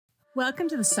Welcome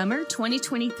to the Summer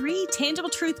 2023 Tangible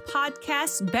Truth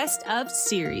Podcast Best of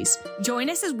Series. Join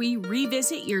us as we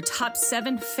revisit your top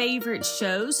 7 favorite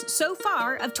shows so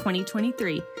far of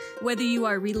 2023. Whether you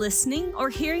are re-listening or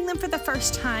hearing them for the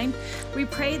first time, we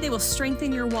pray they will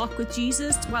strengthen your walk with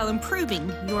Jesus while improving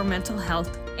your mental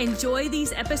health. Enjoy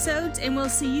these episodes, and we'll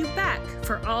see you back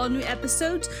for all new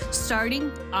episodes starting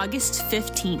August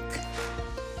 15th.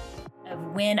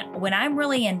 When I'm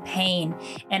really in pain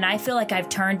and I feel like I've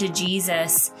turned to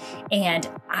Jesus and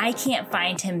I can't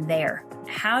find him there,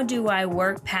 how do I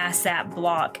work past that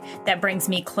block that brings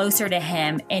me closer to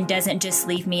him and doesn't just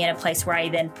leave me in a place where I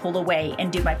then pull away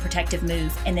and do my protective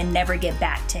move and then never get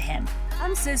back to him?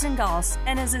 I'm Susan Goss,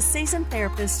 and as a seasoned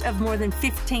therapist of more than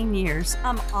 15 years,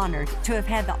 I'm honored to have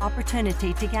had the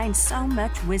opportunity to gain so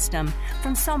much wisdom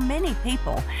from so many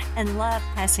people and love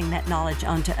passing that knowledge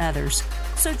on to others.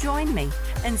 So join me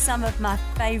and some of my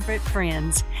favorite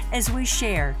friends as we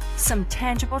share some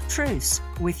tangible truths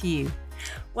with you.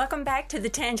 Welcome back to the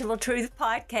Tangible Truth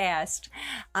Podcast.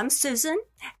 I'm Susan,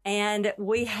 and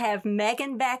we have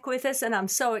Megan back with us, and I'm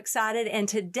so excited. And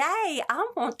today,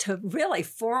 I want to really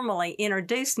formally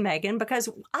introduce Megan because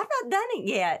I've not done it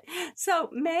yet. So,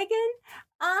 Megan,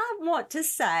 I want to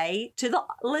say to the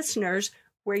listeners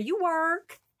where you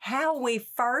work, how we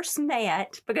first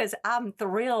met, because I'm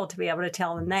thrilled to be able to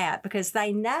tell them that, because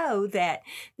they know that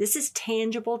this is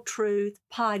Tangible Truth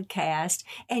Podcast,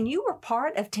 and you were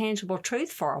part of Tangible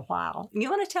Truth for a while. You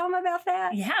want to tell them about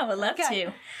that? Yeah, I would love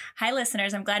to. Hi,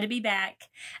 listeners. I'm glad to be back.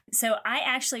 So I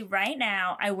actually, right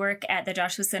now, I work at the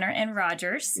Joshua Center in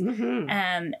Rogers.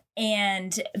 Mm-hmm.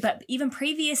 But even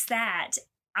previous that,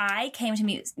 I came to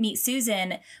meet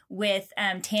Susan with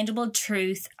Tangible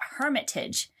Truth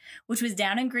Hermitage, which was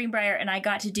down in Greenbrier, and I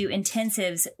got to do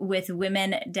intensives with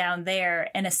women down there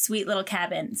in a sweet little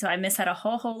cabin. So I miss that a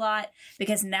whole lot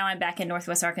because now I'm back in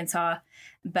Northwest Arkansas.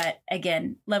 But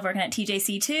again, love working at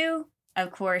TJC too.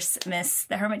 Of course, miss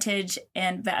the Hermitage,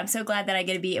 but I'm so glad that I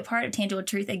get to be a part of Tangible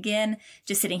Truth again,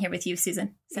 just sitting here with you,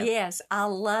 Susan. So. Yes, I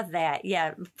love that.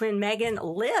 Yeah, when Megan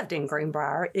lived in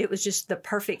Greenbrier, it was just the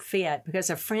perfect fit because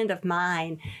a friend of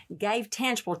mine gave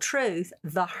Tangible Truth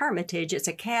the Hermitage. It's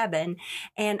a cabin,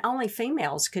 and only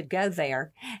females could go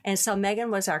there. And so Megan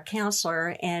was our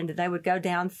counselor, and they would go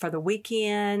down for the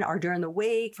weekend or during the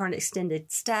week for an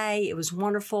extended stay. It was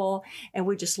wonderful, and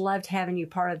we just loved having you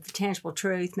part of the Tangible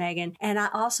Truth, Megan. And I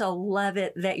also love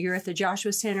it that you're at the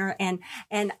Joshua Center. And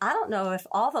I don't know if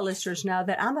all the listeners know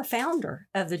that I'm a founder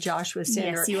of the Joshua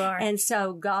Center. Yes, you are. And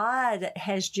so God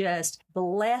has just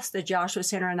blessed the Joshua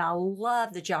Center, and I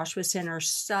love the Joshua Center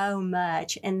so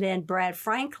much. And then Brad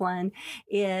Franklin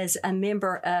is a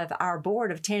member of our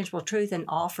board of Tangible Truth and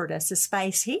offered us a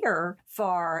space here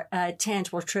for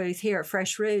Tangible Truth here at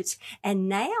Fresh Roots. And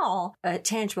now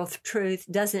Tangible Truth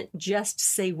doesn't just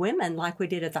see women like we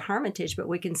did at the Hermitage, but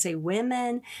we can see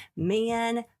women,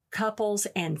 men, couples,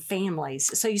 and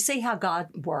families. So you see how God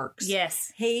works.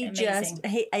 Yes. It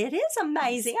is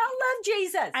amazing. I love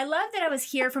Jesus. I love that I was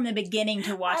here from the beginning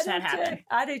to watch that happen.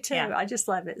 I do too. Yeah. I just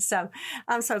love it. So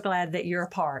I'm so glad that you're a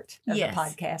part of the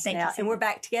podcast now. And we're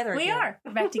back together again. We are.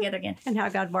 We're back together again. And how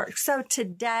God works. So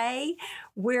today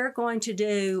we're going to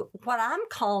do what I'm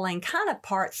calling kind of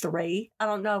part 3. I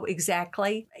don't know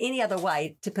exactly any other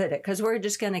way to put it, because we're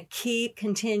just going to keep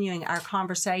continuing our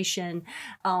conversation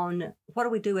on what do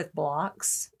we do with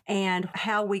blocks and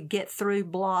how we get through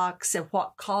blocks and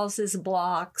what causes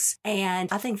blocks. And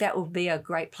I think that would be a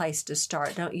great place to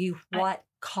start, don't you? What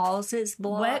causes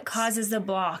blocks? What causes the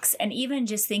blocks? And even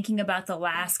just thinking about the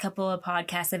last couple of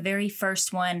podcasts, the very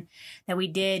first one that we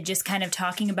did, just kind of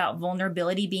talking about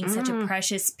vulnerability being such a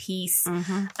precious piece.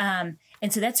 Mm-hmm.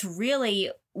 And so that's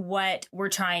really what we're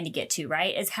trying to get to,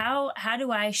 right? Is how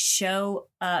do I show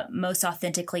up most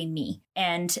authentically me?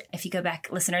 And if you go back,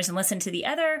 listeners, and listen to the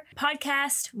other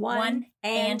podcast, 1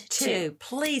 and 2.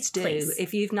 Please do,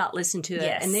 if you've not listened to it.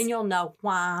 Yes. And then you'll know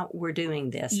why we're doing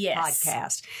this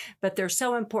podcast. But they're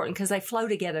so important because they flow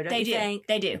together, don't you think?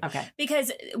 They do. Okay.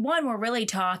 Because 1, we're really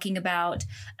talking about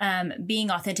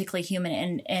being authentically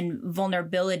human and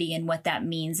vulnerability and what that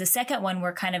means. The second one,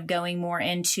 we're kind of going more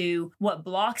into what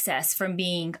blocks us from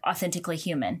being authentically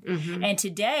human. Mm-hmm. And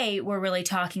today, we're really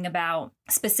talking about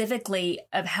specifically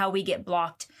of how we get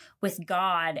blocked with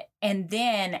God, and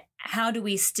then how do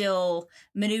we still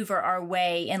maneuver our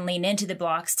way and lean into the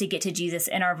blocks to get to Jesus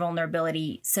in our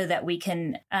vulnerability so that we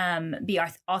can be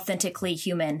authentically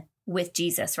human with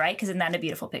Jesus, right? Because isn't that a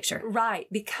beautiful picture? Right.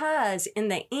 Because in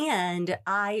the end,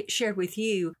 I shared with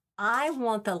you, I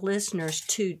want the listeners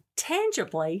to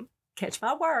tangibly catch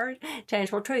my word,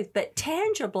 tangible truth, but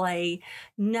tangibly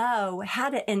know how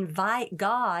to invite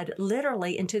God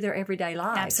literally into their everyday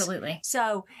lives. Absolutely.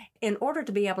 So in order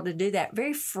to be able to do that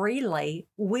very freely,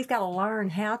 we've got to learn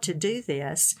how to do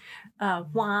this,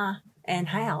 why and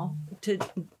how to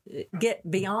get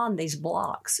beyond these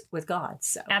blocks with God.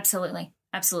 So Absolutely.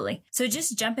 Absolutely. So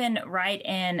just jumping right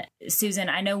in, Susan,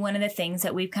 I know one of the things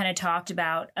that we've kind of talked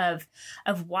about of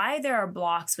why there are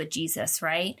blocks with Jesus,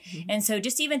 right? Mm-hmm. And so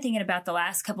just even thinking about the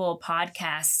last couple of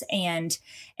podcasts and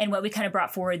what we kind of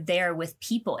brought forward there with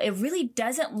people, it really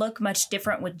doesn't look much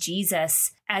different with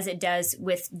Jesus as it does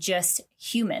with just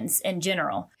humans in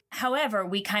general. However,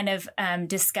 we kind of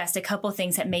discussed a couple of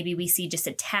things that maybe we see just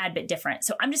a tad bit different.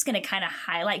 So I'm just going to kind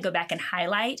of go back and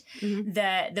highlight mm-hmm.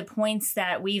 the points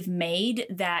that we've made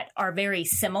that are very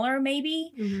similar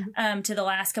maybe mm-hmm. To the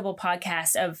last couple of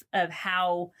podcasts of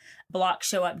how blocks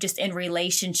show up just in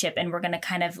relationship. And we're going to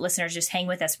kind of, listeners, just hang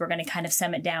with us. We're going to kind of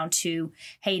sum it down to,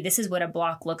 hey, this is what a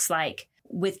block looks like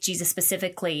with Jesus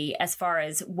specifically, as far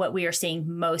as what we are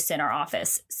seeing most in our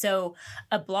office. So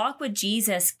a block with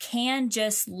Jesus can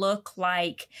just look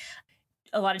like,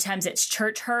 a lot of times it's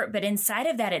church hurt, but inside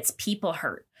of that, it's people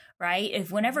hurt, right? If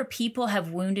whenever people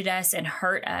have wounded us and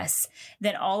hurt us,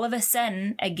 then all of a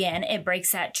sudden, again, it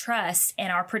breaks that trust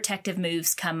and our protective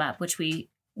moves come up, which we've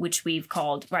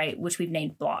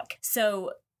named block.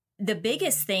 So the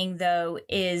biggest thing, though,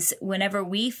 is whenever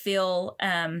we feel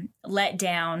let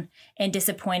down and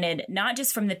disappointed, not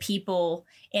just from the people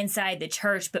inside the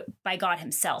church, but by God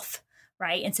himself,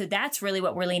 right? And so that's really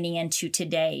what we're leaning into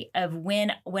today, of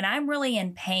when I'm really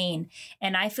in pain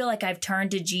and I feel like I've turned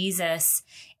to Jesus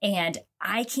and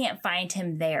I can't find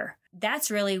him there.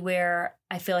 That's really where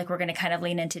I feel like we're going to kind of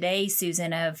lean in today,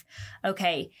 Susan, of,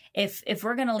 okay, if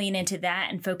we're going to lean into that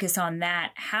and focus on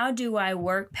that, how do I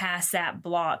work past that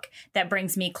block that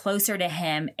brings me closer to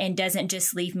him and doesn't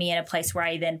just leave me in a place where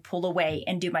I then pull away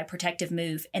and do my protective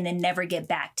move and then never get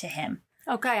back to him?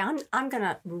 Okay, I'm going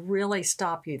to really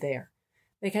stop you there,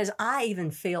 because I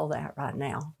even feel that right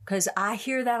now, because I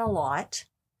hear that a lot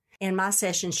in my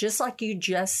sessions, just like you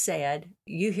just said.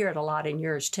 You hear it a lot in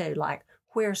yours too, like,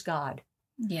 where's God?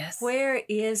 Yes. Where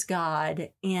is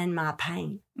God in my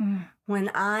pain? Mm. When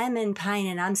I'm in pain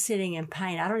and I'm sitting in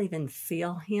pain, I don't even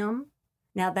feel him.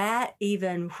 Now that,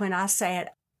 even when I say it,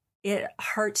 it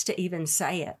hurts to even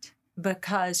say it,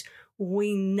 because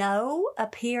we know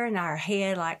up here in our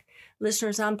head, like,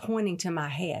 listeners, I'm pointing to my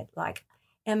head, like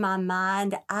in my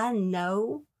mind, I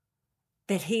know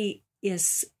that he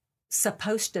is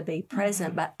supposed to be present,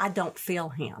 mm-hmm. but I don't feel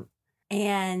him.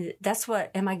 And that's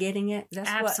what, am I getting it?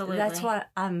 Absolutely. That's what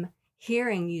I'm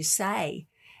hearing you say.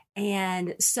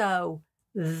 And so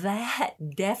that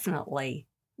definitely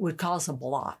would cause a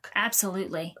block.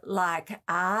 Absolutely. Like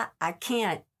I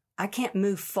can't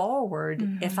move forward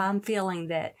mm-hmm. if I'm feeling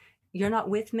that you're not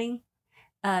with me.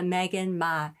 Megan,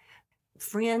 my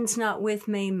friend's not with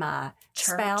me. My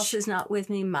spouse is not with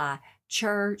me. My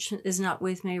church is not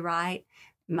with me, right?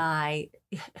 My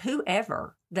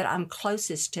whoever that I'm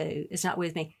closest to is not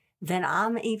with me, then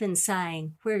I'm even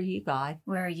saying, where are you, God?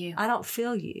 Where are you? I don't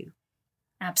feel you.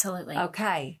 Absolutely.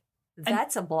 Okay.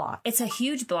 That's a block. It's a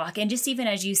huge block. And just even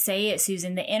as you say it,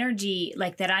 Susan, the energy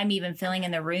like that I'm even feeling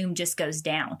in the room just goes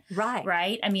down. Right.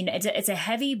 Right. I mean, it's a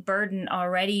heavy burden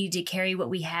already to carry what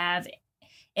we have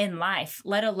in life,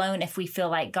 let alone if we feel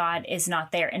like God is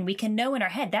not there. And we can know in our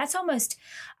head, that's almost,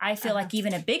 I feel like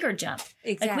even a bigger jump.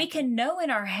 Exactly. Like we can know in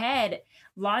our head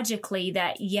logically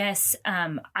that, yes,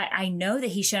 I know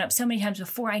that he's shown up so many times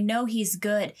before. I know he's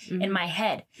good mm-hmm. in my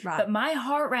head, right. But my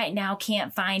heart right now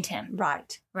can't find him.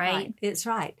 Right. It's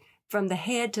right. From the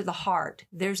head to the heart,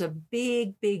 there's a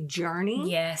big, big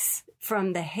journey. Yes.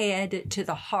 From the head to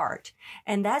the heart.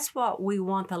 And that's what we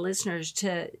want the listeners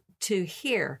to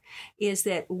hear, is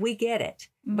that we get it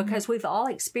mm-hmm. because we've all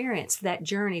experienced that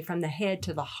journey from the head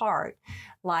to the heart.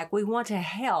 Like, we want to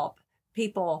help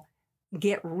people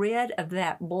get rid of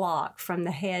that block from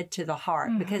the head to the heart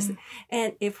mm-hmm. because,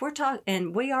 and if we're talking,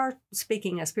 and we are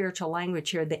speaking a spiritual language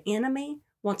here, the enemy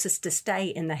wants us to stay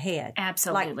in the head.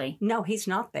 Absolutely. Like, no, he's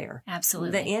not there.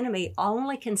 Absolutely. The enemy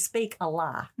only can speak a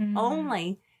lie. Mm-hmm.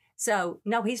 Only. So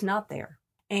no, he's not there.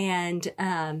 And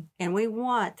we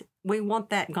want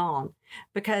that gone,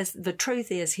 because the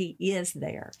truth is he is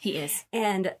there. He is.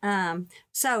 And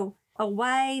so a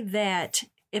way that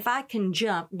if I can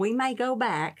jump, we may go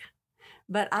back,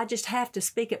 but I just have to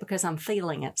speak it because I'm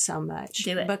feeling it so much.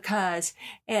 Do it. Because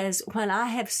as when I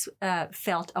have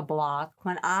felt a block,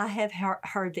 when I have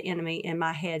heard the enemy in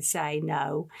my head say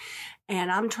no, and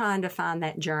I'm trying to find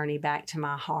that journey back to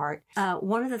my heart,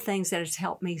 one of the things that has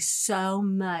helped me so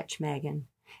much, Megan,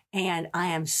 And I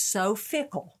am so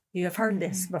fickle. You have heard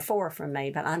this before from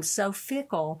me, but I'm so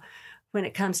fickle when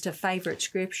it comes to favorite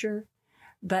scripture.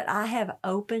 But I have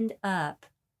opened up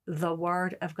the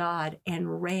Word of God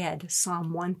and read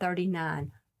Psalm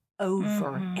 139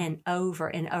 over and over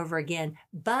and over again,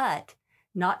 but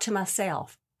not to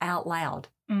myself, out loud.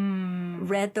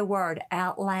 Read the Word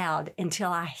out loud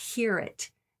until I hear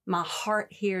it. My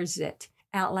heart hears it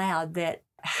out loud, that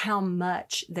how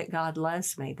much that God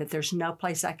loves me, that there's no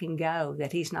place I can go,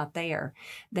 that He's not there,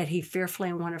 that He fearfully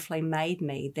and wonderfully made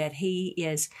me, that He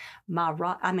is my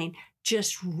rock. I mean,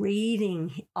 just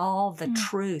reading all the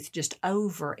truth just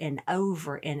over and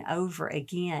over and over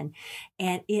again.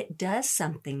 And it does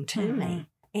something to me.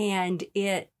 And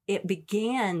it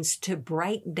begins to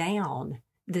break down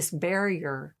this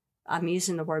barrier. I'm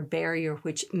using the word barrier,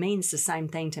 which means the same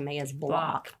thing to me as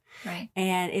block. Right.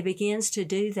 And it begins to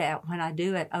do that when I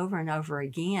do it over and over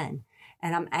again.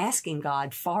 And I'm asking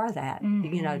God for that,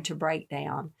 to break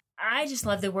down. I just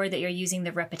love the word that you're using,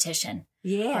 the repetition.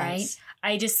 Yes.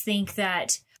 Right. I just think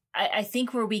that I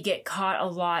think where we get caught a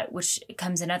lot, which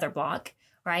comes another block,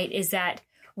 right, is that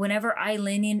whenever I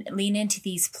lean into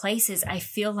these places, I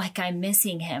feel like I'm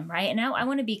missing Him, right? And I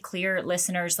want to be clear,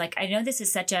 listeners, like I know this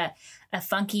is such a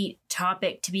funky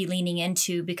topic to be leaning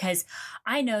into, because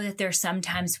I know that there's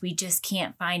sometimes we just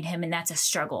can't find Him, and that's a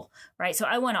struggle, right? So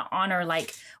I want to honor,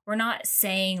 like, we're not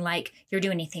saying like you're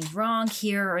doing anything wrong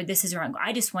here or this is wrong.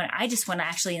 I just want to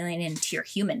actually lean into your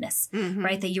humanness,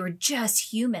 right? That you're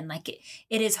just human. Like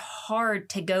it is hard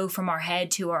to go from our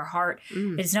head to our heart.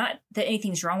 It's not that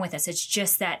anything's wrong with us. It's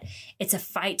just that it's a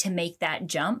fight to make that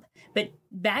jump. But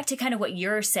back to kind of what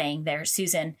you're saying there,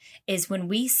 Susan, is when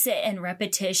we sit in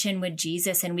repetition with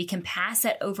Jesus and we can pass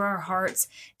that over our hearts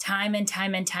time and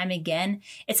time and time again,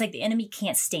 it's like the enemy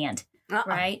can't stand,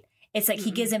 right? It's like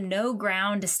he gives him no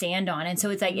ground to stand on. And so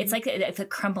it's like a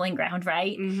crumbling ground,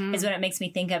 right? Is what it makes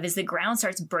me think of, is the ground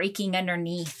starts breaking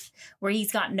underneath where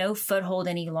he's got no foothold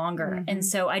any longer. And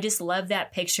so I just love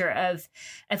that picture of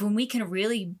when we can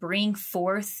really bring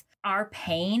forth our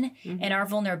pain and our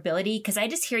vulnerability. Because I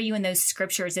just hear you in those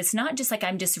scriptures. It's not just like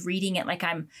I'm just reading it like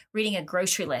I'm reading a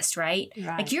grocery list, right?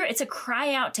 Like it's a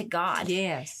cry out to God.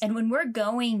 Yes. And when we're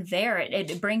going there,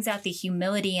 it brings out the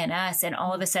humility in us, and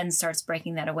all of a sudden starts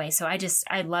breaking that away. So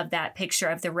I love that picture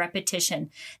of the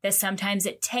repetition that sometimes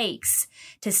it takes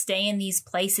to stay in these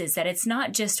places, that it's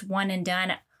not just one and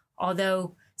done,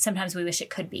 although sometimes we wish it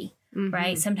could be,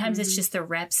 right? Sometimes it's just the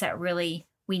reps that really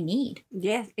we need.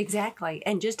 Yes, exactly.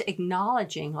 And just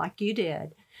acknowledging, like you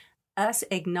did, us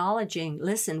acknowledging,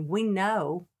 listen, we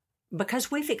know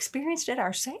because we've experienced it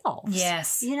ourselves.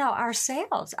 Yes.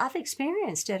 Ourselves. I've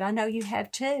experienced it. I know you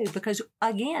have too, because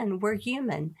again, we're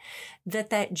human,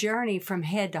 that journey from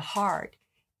head to heart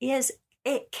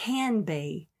it can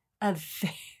be a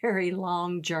very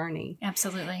long journey.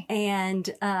 Absolutely. And,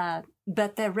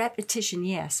 but the repetition,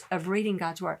 yes, of reading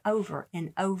God's Word over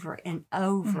and over and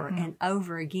over and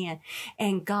over again.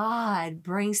 And God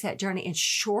brings that journey and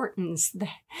shortens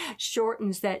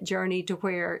that journey to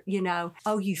where,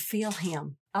 you feel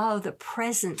Him. Oh, the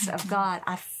presence of God.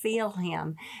 I feel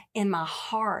Him in my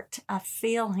heart. I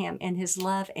feel Him in His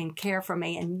love and care for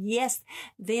me. And yes,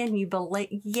 then you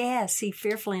believe, yes, He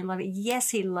fearfully and loving. Yes,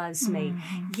 He loves me.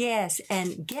 Yes.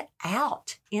 And get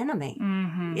out, enemy.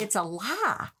 It's a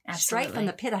lie. Absolutely. Straight from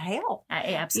the pit of hell.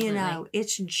 Absolutely.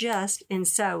 It's just, and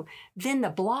so then the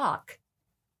block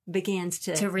begins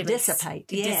to dissipate.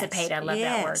 Dissipate. I love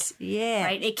that word. Yeah.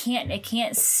 Right. It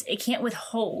can't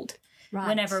withhold. Right.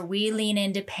 Whenever we lean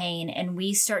into pain and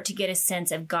we start to get a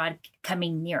sense of God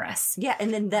coming near us. Yeah,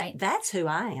 and then that's who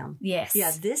I am. Yes.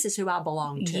 Yeah, this is who I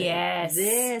belong to. Yes.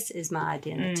 This is my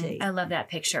identity. I love that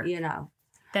picture.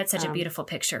 That's such a beautiful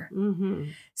picture.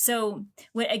 So,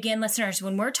 again, listeners,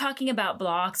 when we're talking about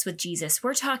blocks with Jesus,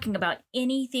 we're talking about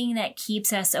anything that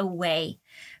keeps us away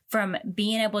from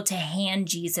being able to hand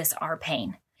Jesus our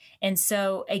pain. And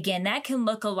so, again, that can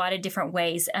look a lot of different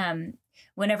ways.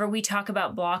 Whenever we talk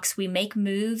about blocks, we make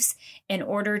moves in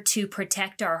order to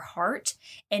protect our heart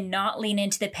and not lean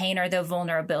into the pain or the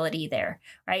vulnerability there,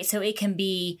 right? So it can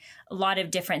be a lot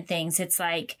of different things. It's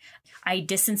like I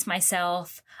distance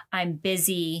myself, I'm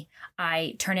busy,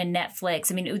 I turn in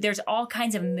Netflix. I mean, there's all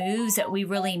kinds of moves that we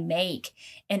really make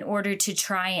in order to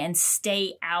try and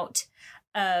stay out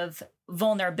of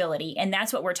vulnerability. And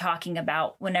that's what we're talking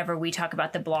about whenever we talk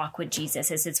about the block with Jesus,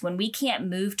 is it's when we can't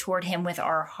move toward Him with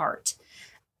our heart.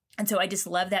 And so I just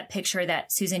love that picture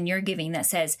that, Susan, you're giving that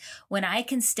says, when I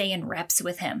can stay in reps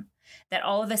with Him, that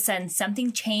all of a sudden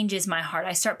something changes my heart.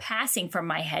 I start passing from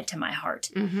my head to my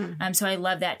heart. So I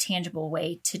love that tangible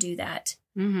way to do that.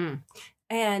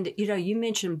 And, you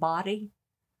mentioned body.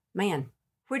 Man,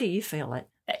 where do you feel it?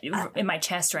 In my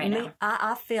chest right now.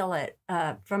 I feel it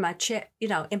from my chest,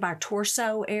 in my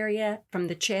torso area, from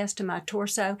the chest to my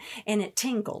torso, and it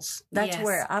tingles. That's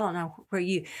where, I don't know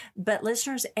where but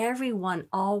listeners, everyone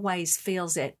always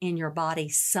feels it in your body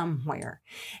somewhere.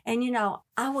 And,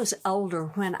 I was older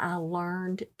when I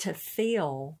learned to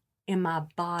feel in my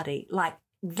body, like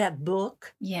that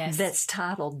book that's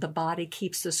titled The Body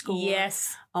Keeps the Score.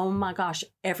 Yes. Oh my gosh,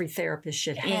 every therapist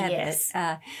should have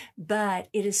it. But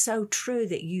it is so true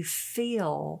that you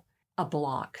feel a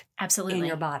block in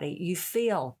your body. You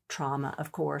feel trauma,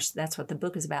 of course. That's what the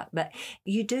book is about. But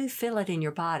you do feel it in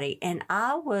your body. And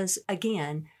I was,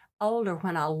 again, older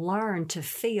when I learned to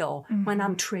feel when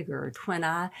I'm triggered,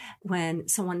 when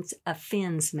someone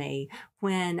offends me,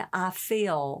 when I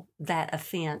feel that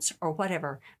offense or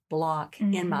whatever block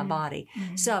in my body.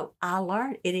 So I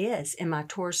learned it is in my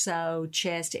torso,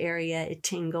 chest area, it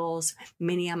tingles.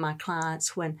 Many of my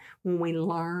clients, when we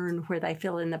learn where they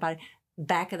feel it in the body,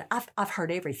 I've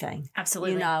heard everything.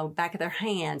 Absolutely. Back of their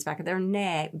hands, back of their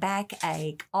neck,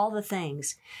 backache, all the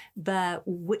things. But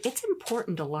it's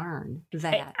important to learn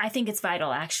that. I think it's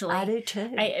vital, actually. I do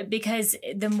too. Because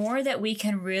the more that we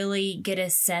can really get a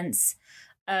sense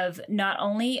of not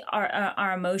only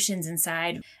our emotions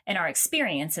inside and our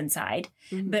experience inside,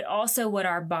 but also what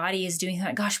our body is doing.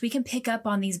 Like, gosh, we can pick up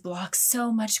on these blocks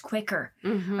so much quicker,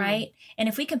 right? And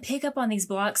if we can pick up on these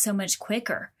blocks so much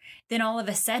quicker, then all of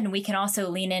a sudden we can also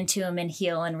lean into them and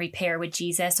heal and repair with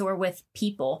Jesus or with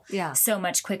people so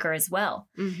much quicker as well.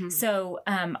 So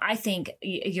I think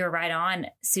you're right on,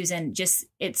 Susan. Just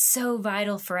it's so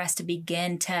vital for us to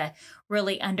begin to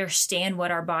really understand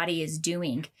what our body is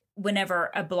doing whenever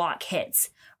a block hits,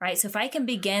 right? So if I can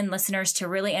begin, listeners, to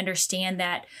really understand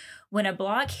that when a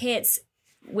block hits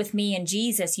with me and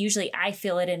Jesus, usually I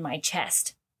feel it in my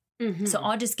chest. So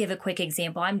I'll just give a quick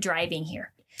example. I'm driving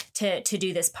here to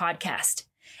do this podcast,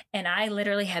 and I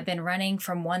literally have been running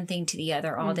from one thing to the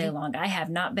other all day long. I have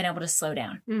not been able to slow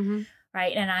down,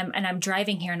 right? And I'm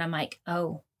driving here, and I'm like,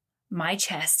 oh, my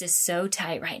chest is so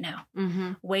tight right now.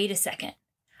 Wait a second.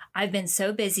 I've been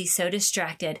so busy, so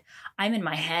distracted. I'm in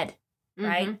my head,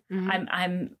 right?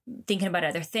 I'm thinking about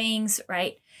other things,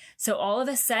 right? So all of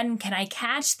a sudden, can I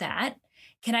catch that?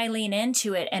 Can I lean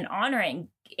into it and honor it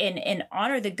and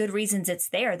honor the good reasons it's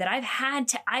there, that I've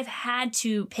had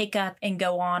to pick up and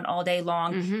go on all day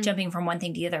long, jumping from one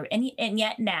thing to the other. And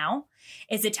yet now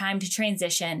is the time to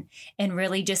transition and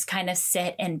really just kind of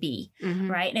sit and be,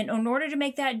 right? And in order to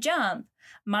make that jump,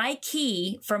 my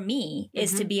key for me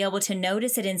is to be able to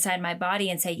notice it inside my body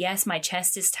and say, yes, my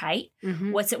chest is tight.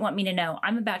 What's it want me to know?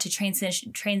 I'm about to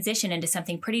transition into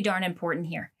something pretty darn important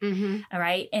here. All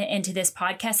right. And to this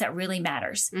podcast that really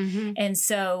matters. And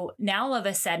so now all of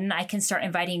a sudden I can start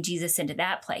inviting Jesus into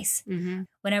that place.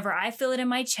 Whenever I feel it in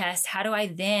my chest, how do I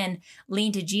then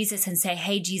lean to Jesus and say,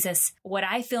 hey, Jesus, what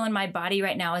I feel in my body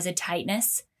right now is a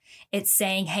tightness. It's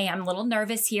saying, hey, I'm a little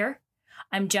nervous here.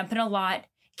 I'm jumping a lot.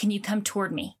 Can you come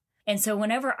toward me? And so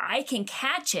whenever I can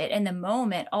catch it in the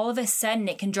moment, all of a sudden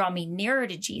it can draw me nearer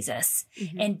to Jesus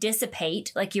and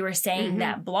dissipate, like you were saying,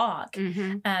 that block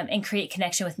and create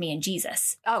connection with me and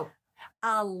Jesus. Oh,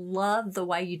 I love the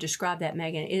way you describe that,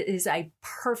 Megan. It is a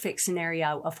perfect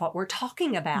scenario of what we're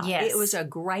talking about. Yes. It was a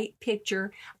great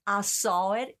picture. I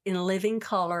saw it in living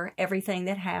color, everything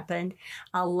that happened.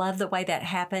 I love the way that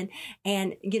happened.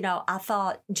 And, I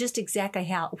thought just exactly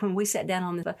how, when we sat down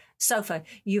on the sofa,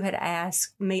 you had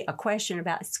asked me a question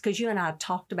about, because you and I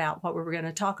talked about what we were going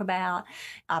to talk about.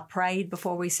 I prayed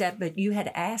before we sat, but you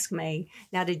had asked me,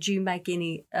 now, did you make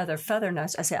any other further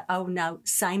notes? I said, oh, no,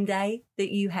 same day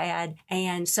that you had.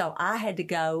 And so I had to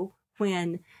go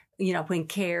when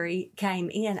Carrie came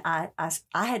in, I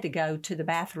had to go to the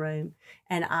bathroom,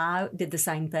 and I did the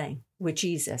same thing with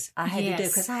Jesus. I had to do,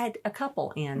 because I had a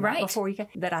couple in before you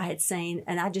that I had seen,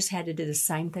 and I just had to do the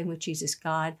same thing with Jesus.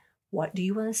 God, what do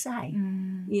you want to say?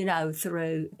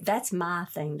 Through, that's my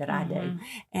thing that I do.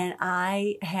 And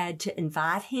I had to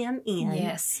invite him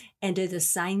in and do the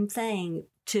same thing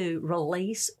to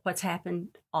release what's happened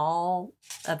all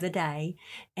of the day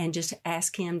and just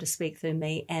ask him to speak through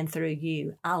me and through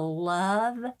you. I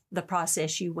love the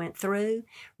process you went through,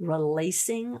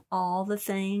 releasing all the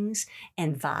things,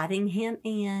 inviting him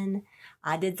in.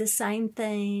 I did the same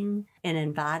thing and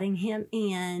inviting him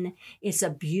in. It's a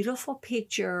beautiful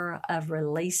picture of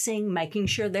releasing, making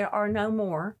sure there are no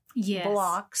more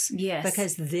blocks,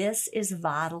 because this is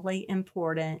vitally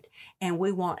important, and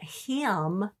we want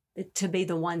him to be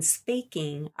the one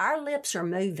speaking. Our lips are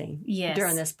moving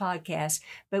during this podcast,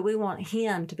 but we want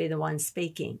him to be the one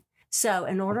speaking. So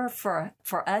in order for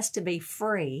us to be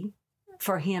free,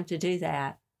 for him to do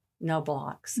that, No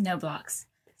blocks. No blocks.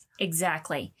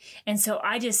 Exactly. And so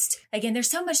again, there's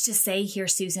so much to say here,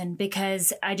 Susan,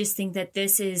 because I just think that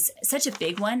this is such a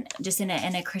big one just in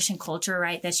a Christian culture,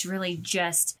 right? That's really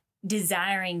just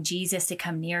desiring Jesus to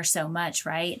come near so much,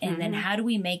 right? And then how do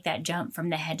we make that jump from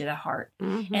the head to the heart?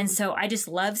 And so I just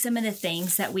love some of the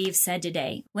things that we've said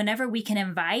today. Whenever we can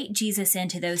invite Jesus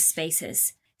into those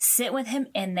spaces, sit with him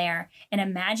in there and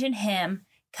imagine him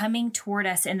coming toward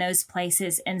us in those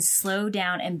places and slow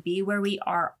down and be where we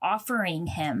are, offering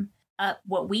him up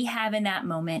what we have in that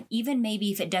moment, even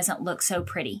maybe if it doesn't look so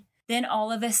pretty. Then all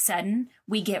of a sudden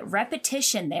we get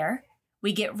repetition there.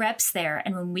 We get reps there.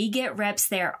 And when we get reps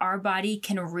there, our body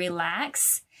can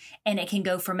relax and it can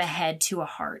go from a head to a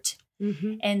heart.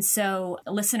 And so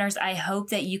listeners, I hope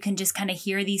that you can just kind of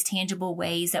hear these tangible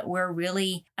ways that we're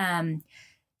really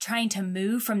trying to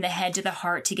move from the head to the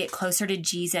heart to get closer to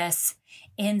Jesus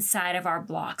inside of our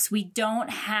blocks. We don't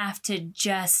have to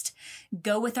just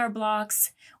go with our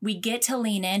blocks. We get to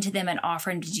lean into them and offer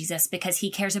them to Jesus because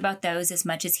he cares about those as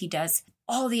much as he does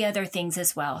all the other things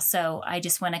as well. So I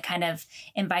just want to kind of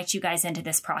invite you guys into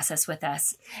this process with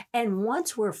us. And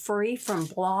once we're free from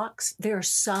blocks, there are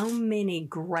so many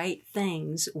great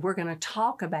things we're going to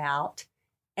talk about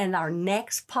in our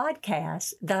next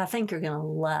podcast that I think you're going to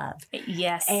love.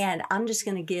 Yes. And I'm just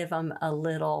going to give them a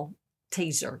little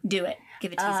teaser. Do it.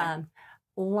 Give a teaser.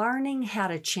 Learning how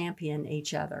to champion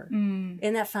each other.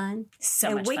 Isn't that fun?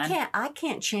 So much fun. I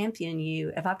can't champion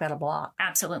you if I've got a block.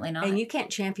 Absolutely not. And you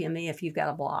can't champion me if you've got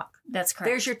a block. That's correct.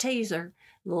 There's your teaser.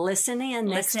 Listen in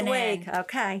next week.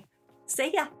 Okay.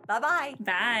 See ya. Bye-bye.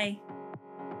 Bye.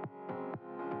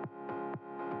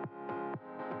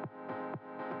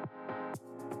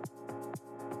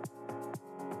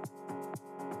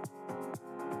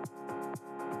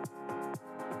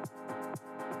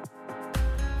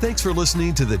 Thanks for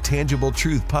listening to the Tangible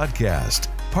Truth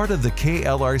Podcast, part of the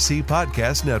KLRC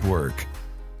Podcast Network.